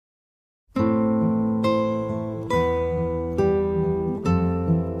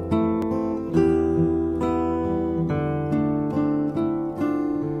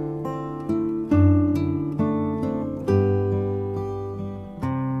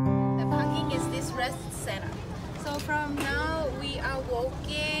is this rest center. So from now we are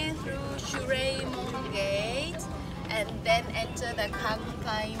walking through Shureimon Gate and then enter the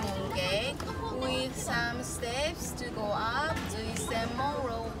Kankaimon Gate with some steps to go up to Isenmon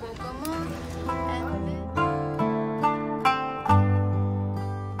Rokokomon and then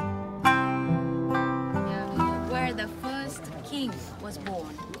where the first king was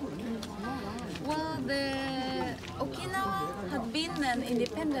born. Well, the Okinawa had been an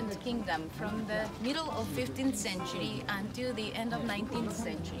independent kingdom from the middle of 15th century until the end of 19th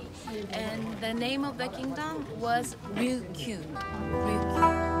century, and the name of the kingdom was Ryukyu.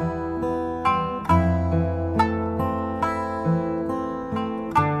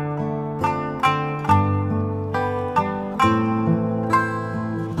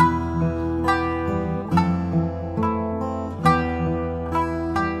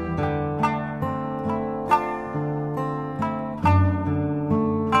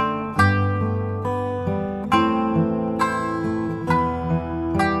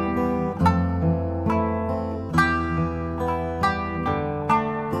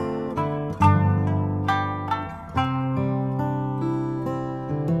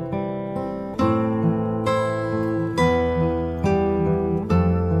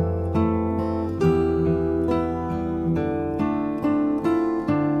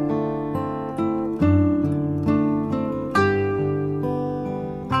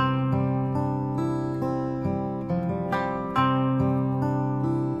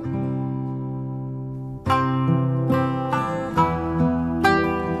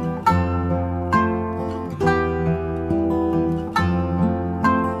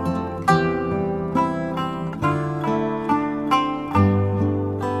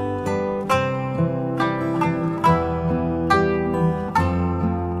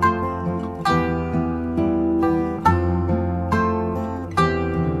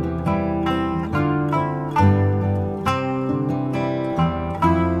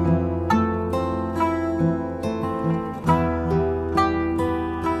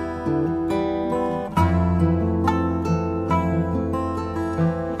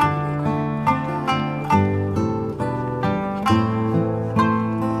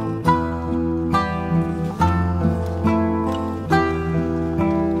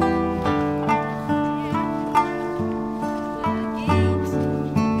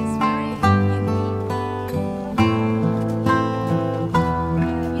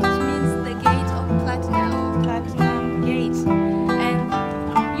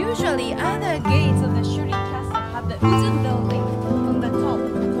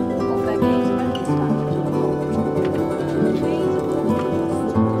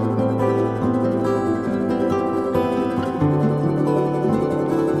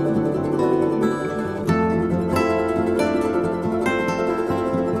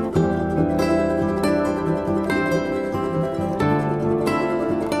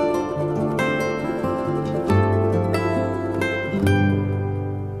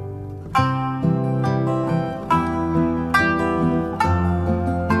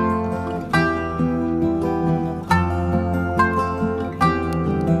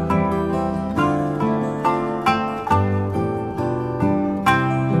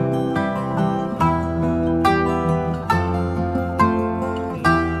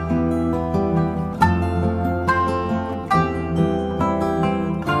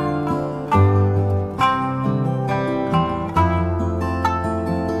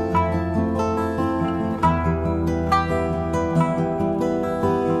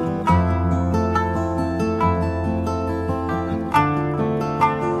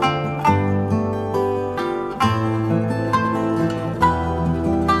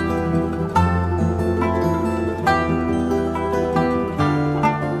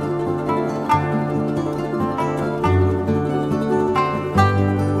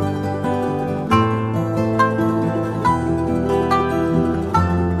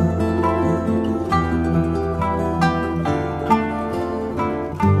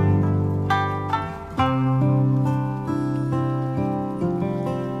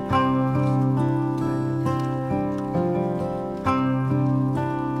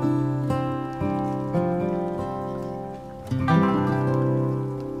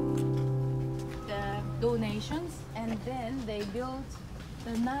 And then they built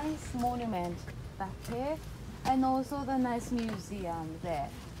the nice monument back here and also the nice museum there.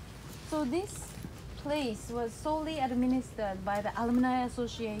 So this place was solely administered by the Alumni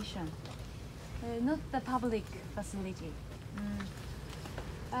Association, not the public facility.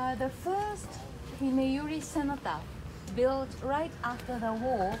 The first Himeyuri cenotaph built right after the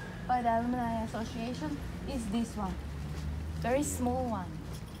war by the Alumni Association is this one. Very small one.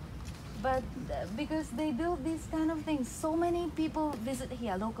 But because they build these kind of things, so many people visit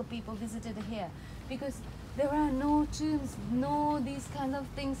here, local people visited here, because there are no tombs, no these kind of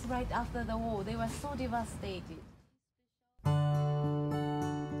things right after the war. They were so devastated.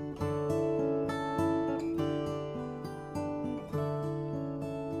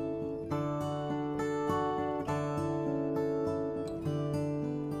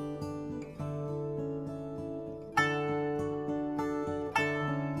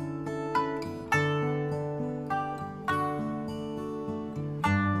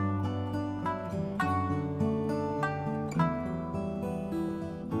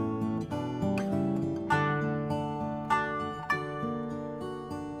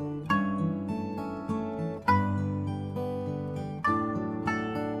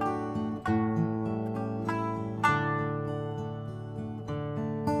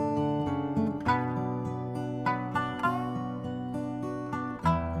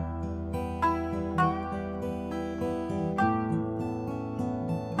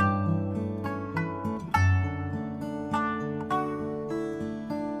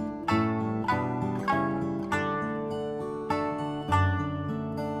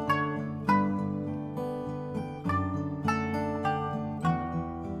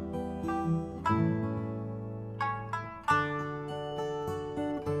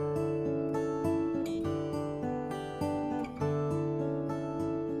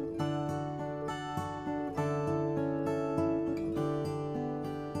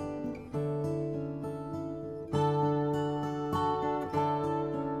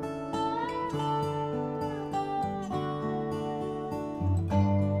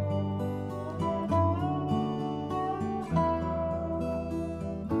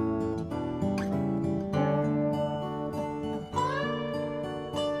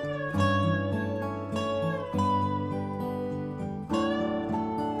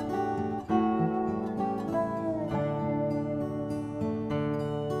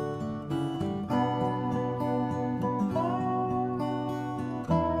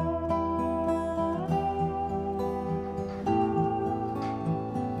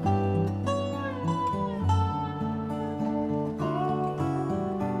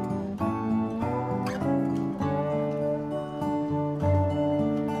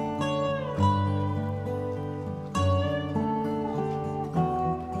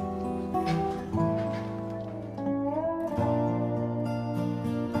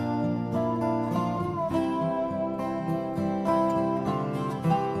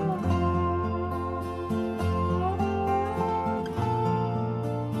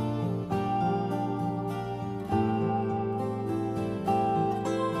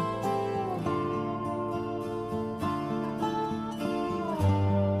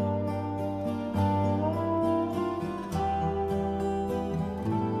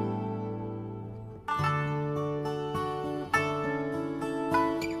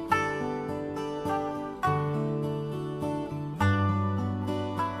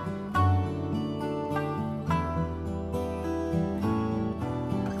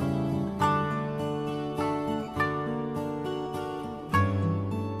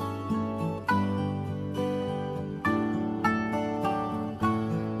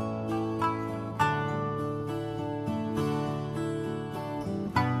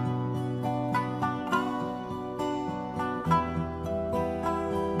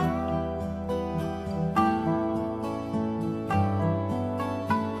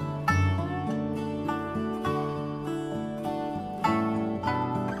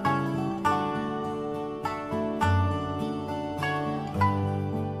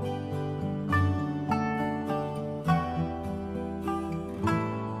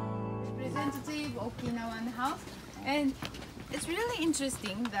 And it's really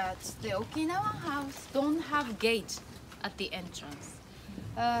interesting that the Okinawa house don't have gate at the entrance,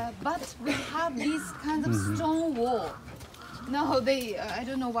 but we have these kinds of stone wall. No, they I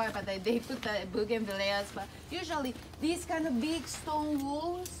don't know why, but they put the bougainvilleas. But usually these kind of big stone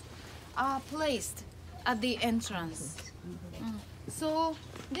walls are placed at the entrance. So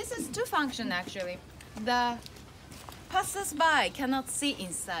this is two functions actually. The passers-by cannot see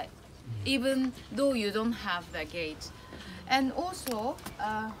inside, even though you don't have the gate. And also,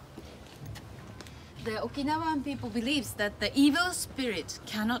 the Okinawan people believes that the evil spirit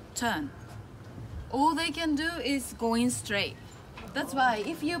cannot turn. All they can do is going straight. That's why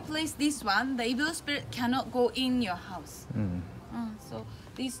if you place this one, the evil spirit cannot go in your house. So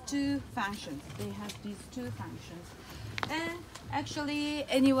these two functions, they have these two functions. And actually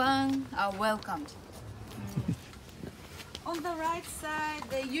anyone are welcomed. On the right side,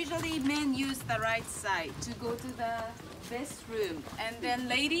 usually men use the right side to go to the best room, and then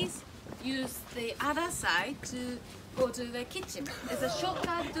ladies use the other side to go to the kitchen. It's a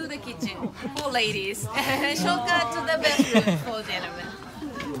shortcut to the kitchen for ladies, shortcut to the bedroom for gentlemen.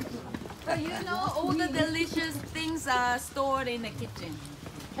 So you know all the delicious things are stored in the kitchen.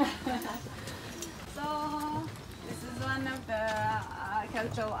 So this is one of the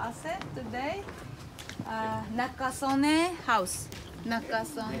cultural assets today. Nakasone house.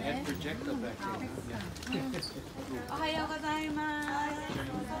 Nakasone. Projector back there. Ohayou gozaimasu.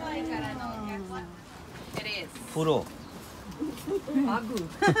 Hawaii kara no okyakusan. It is. Puro.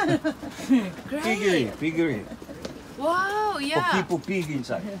 Great. Figurine. Wow, For yeah. people pig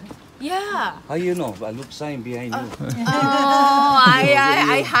inside. Yeah. How you know? I look sign behind you. Oh,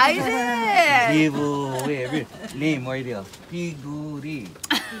 I hide it. Giveaway. Name right there. Figurine.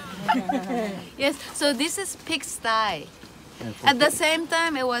 Yes, so this is pigsty. At the same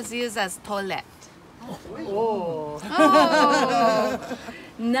time, it was used as toilet. Oh.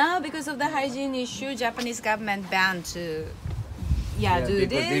 Now, because of the hygiene issue, Japanese government banned to do because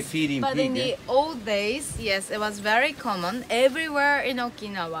this. they feed him but pig, in the old days, yes, it was very common. Everywhere in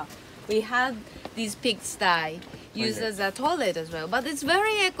Okinawa, we had these pigsty used as a toilet as well. But it's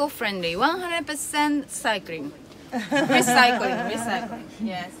very eco-friendly, 100% recycling. Recycling,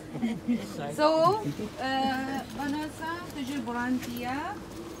 yes. So, Vanessa, could you volunteer?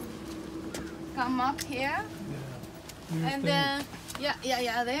 Come up here. And then,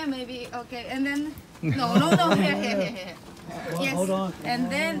 there maybe, okay. And then, no, here. Yes. Hold on. And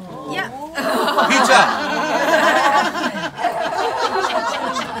then, yeah. Pizza.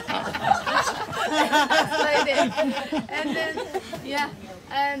 Like that. And then, yeah.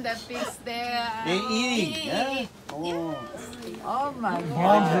 And the pigs there. They're eating. Eat. Oh my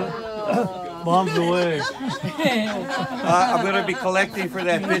God. Bombs away. I'm going to be collecting for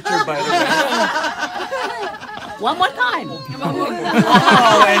that picture, by the way. One more time.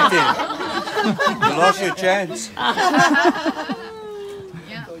 Oh, Anthony. You lost your chance.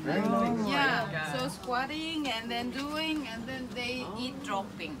 Yeah. So squatting and then doing, and then they eat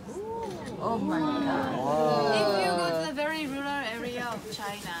droppings. Oh my God. If you go to the very rural area of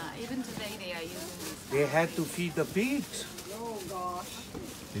China, even today they are using this. They had to feed the pigs. Oh gosh.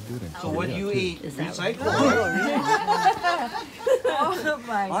 They do that. So what do you eat? Is that Recycle? Oh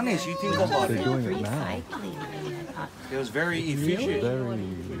my God. Honest, you think about They're it. doing it now. Recycling. It was very efficient. Very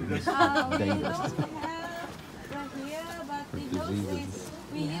dangerous.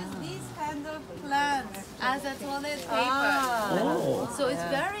 We use these kind of plants as a toilet paper. So it's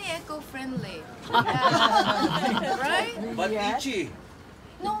very eco-friendly. Right? But itchy.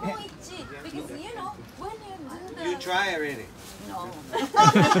 No, itchy. Because you know, when you do the... You try already. No.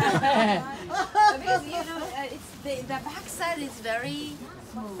 Because you know, the backside is very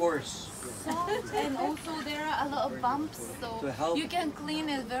Coarse. soft, and also there are a lot of bumps, so To help. you can clean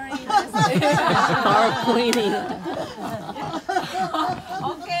it very easily. Car cleaning.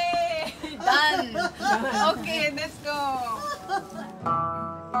 Okay, done. Okay, let's go.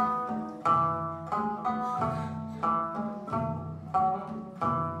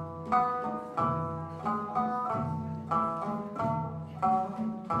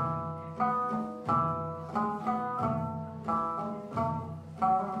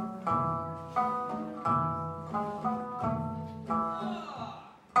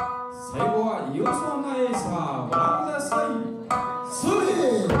 最後は勇壮なエースはご覧ください。それ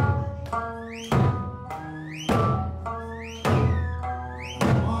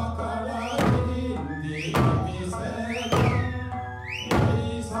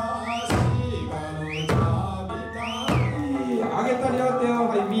上げた両手を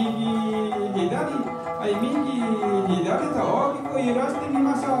右左右左と大きく揺らしてみ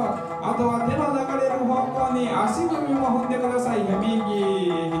ましょう。あとは手の流れる方向に足踏みも踏んでください。右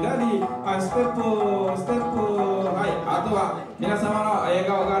左ステップステップ、はい、あとは皆様の笑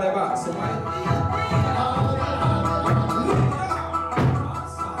顔があればスマイル。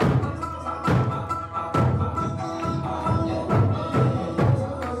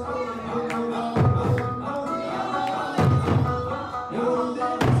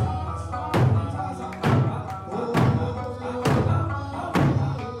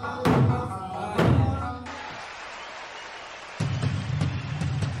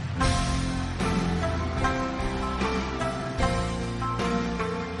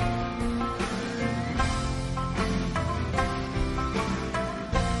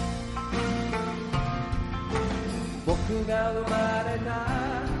僕が生まれた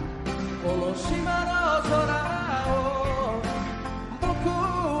この島の空を僕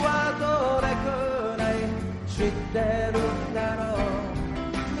はどれくらい知ってるんだろう。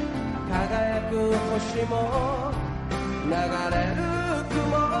輝く星も流れる雲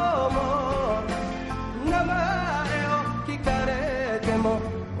も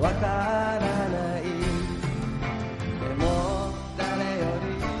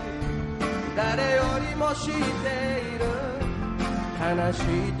している悲し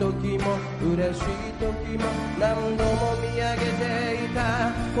い時も嬉しい時も何度も見上げていた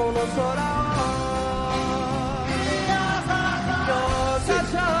この空を教科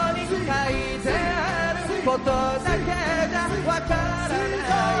書に書いてあることだけじゃわからない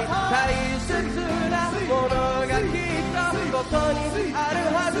大切なものがきっとここにある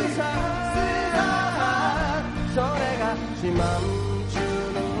はずさそれが自慢中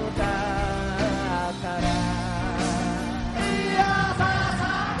の歌から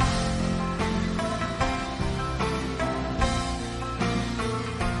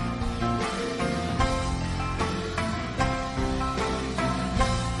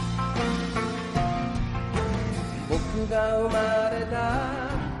僕が生まれた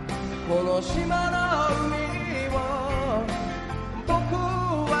この島の海を僕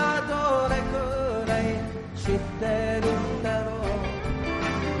はどれくらい知ってるんだろう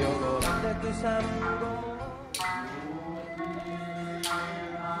汚れてくサンゴも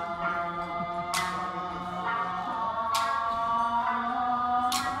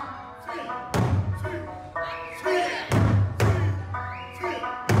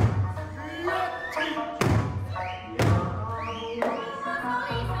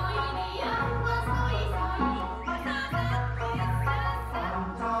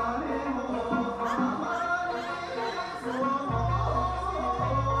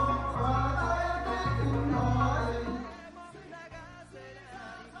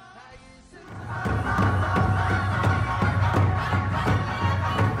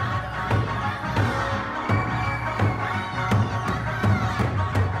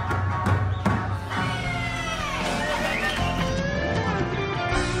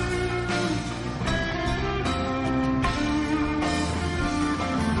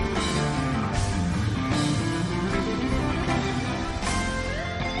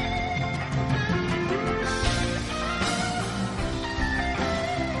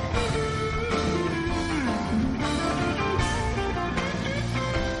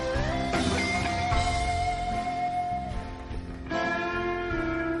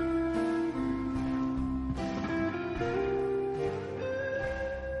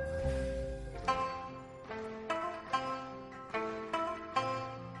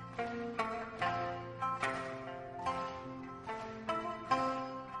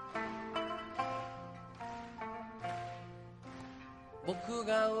僕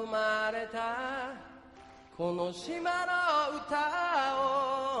が生まれたこの島の歌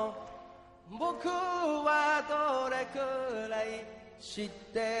を僕はどれくらい知っ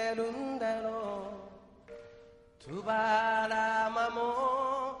てるんだろうトゥバラマ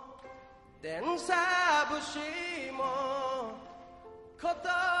もデンサブシも言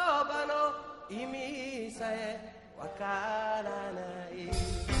葉の意味さえわからない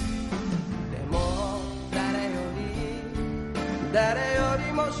でも誰よ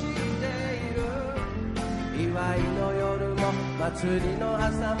りも知っている祝いの夜も祭りの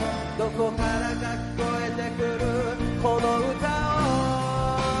朝もどこからか聞こえてくるこの歌を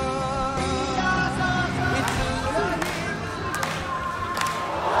いつの日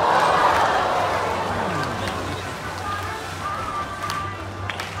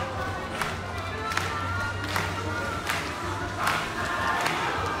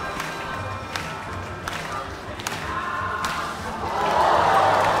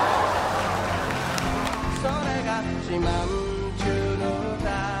自慢中の歌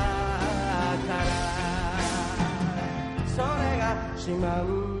からそれが自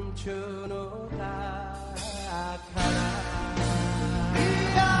慢中の歌から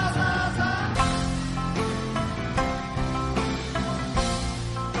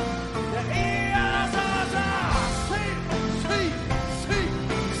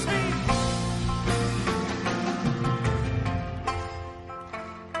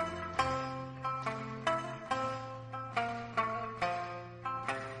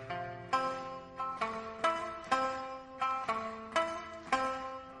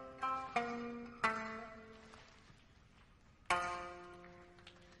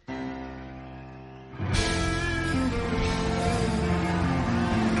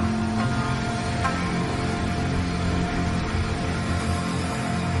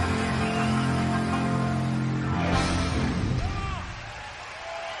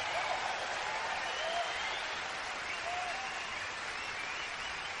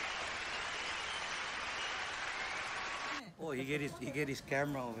Oh, he get his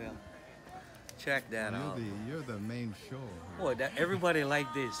camera over here. Check that out. You're the main show. Boy, everybody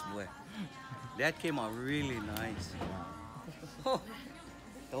like this, boy. That came out really nice. Oh,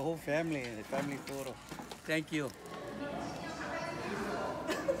 the whole family, the family photo. Thank you.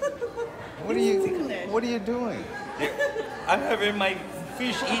 What are you doing? I'm having my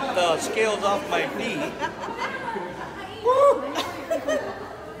fish eat the scales off my feet.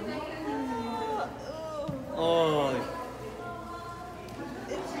 Oh.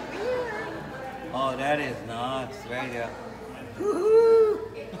 Oh, that is nuts right there.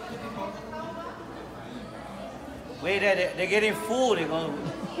 Wait, they're getting full.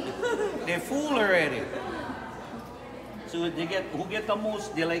 They're full already. So they get who get the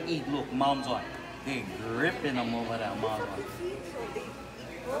most? They like eat. Look, mom's one. They gripping them over that mom's one.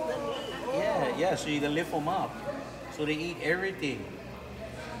 Yeah. So you can lift them up. So they eat everything.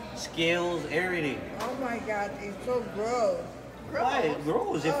 Scales, everything. Oh my God, it's so gross. Why? It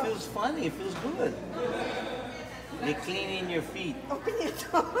grows. It feels funny. It feels good. They cleaning your feet. Open your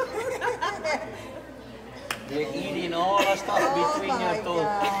toe. They're eating all the stuff between your toes.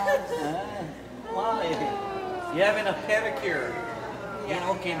 Why? You're having a pedicure in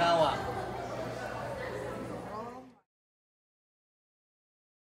Okinawa.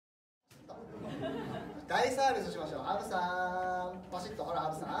大サービスしましょう。ハルさん、パシッと、ほらハ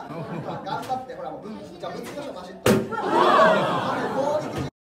ルさん。頑張って、ほらもうじゃあぶつけましょう、パシッと。攻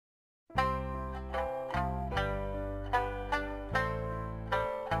撃。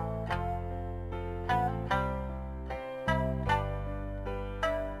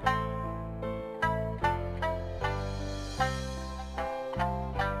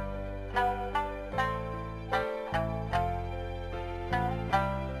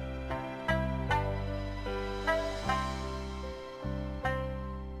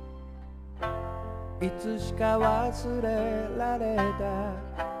いつしか忘れられた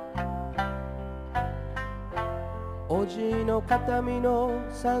おじいの形見の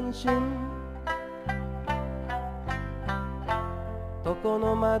三振床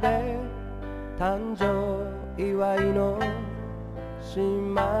の間で誕生祝いの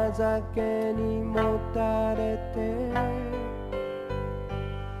島酒にもたれて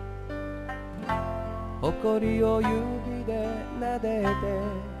誇りを指で撫でて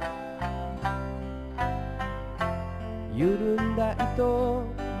緩んだ糸を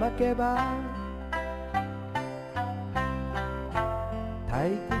巻けば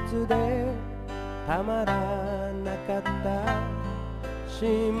退屈でたまらなかった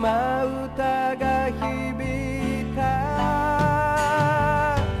島唄が響いた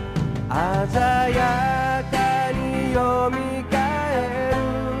鮮やかによみがえる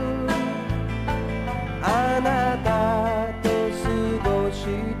あなたと過ごし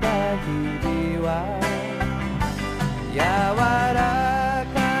た日々は柔ら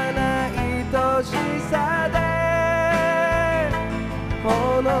かな愛しさでこ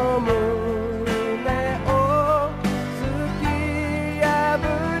の胸を突き破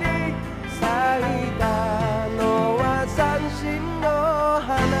り咲いたのは三振の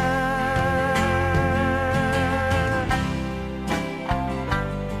花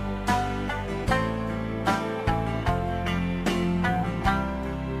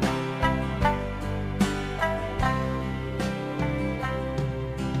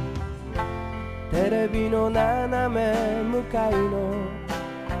テレビの斜め向かいの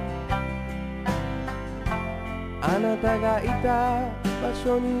あなたがいた場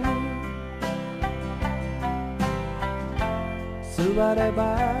所に座れ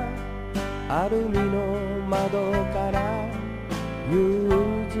ばアルミの窓から夕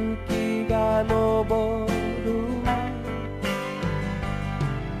月が昇る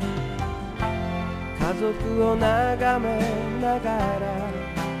家族を眺めながら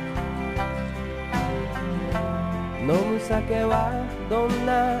飲む酒はどん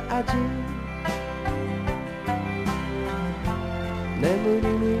な味眠り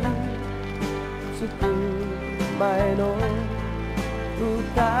につく前の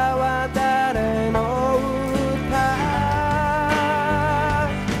歌は誰の歌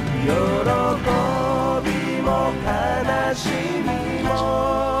喜びも悲しみも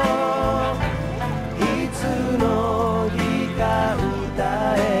いつの日か歌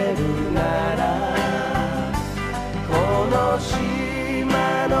えるならこの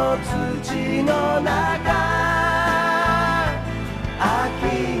島の土の中秋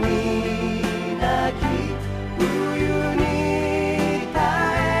に泣き冬に耐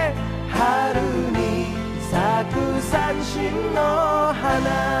え春に咲く三振の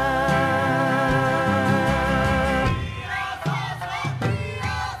花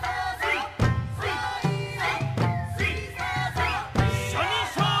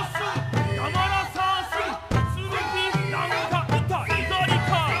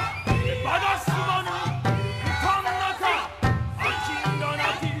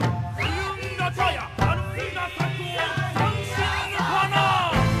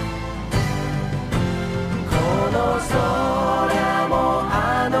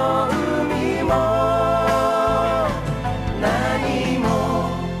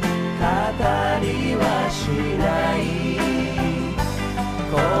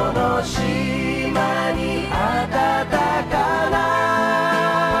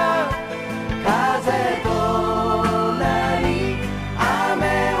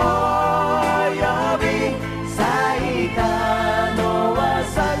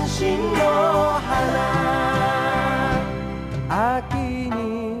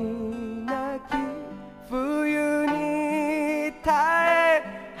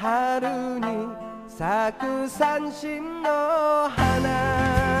咲く三振の花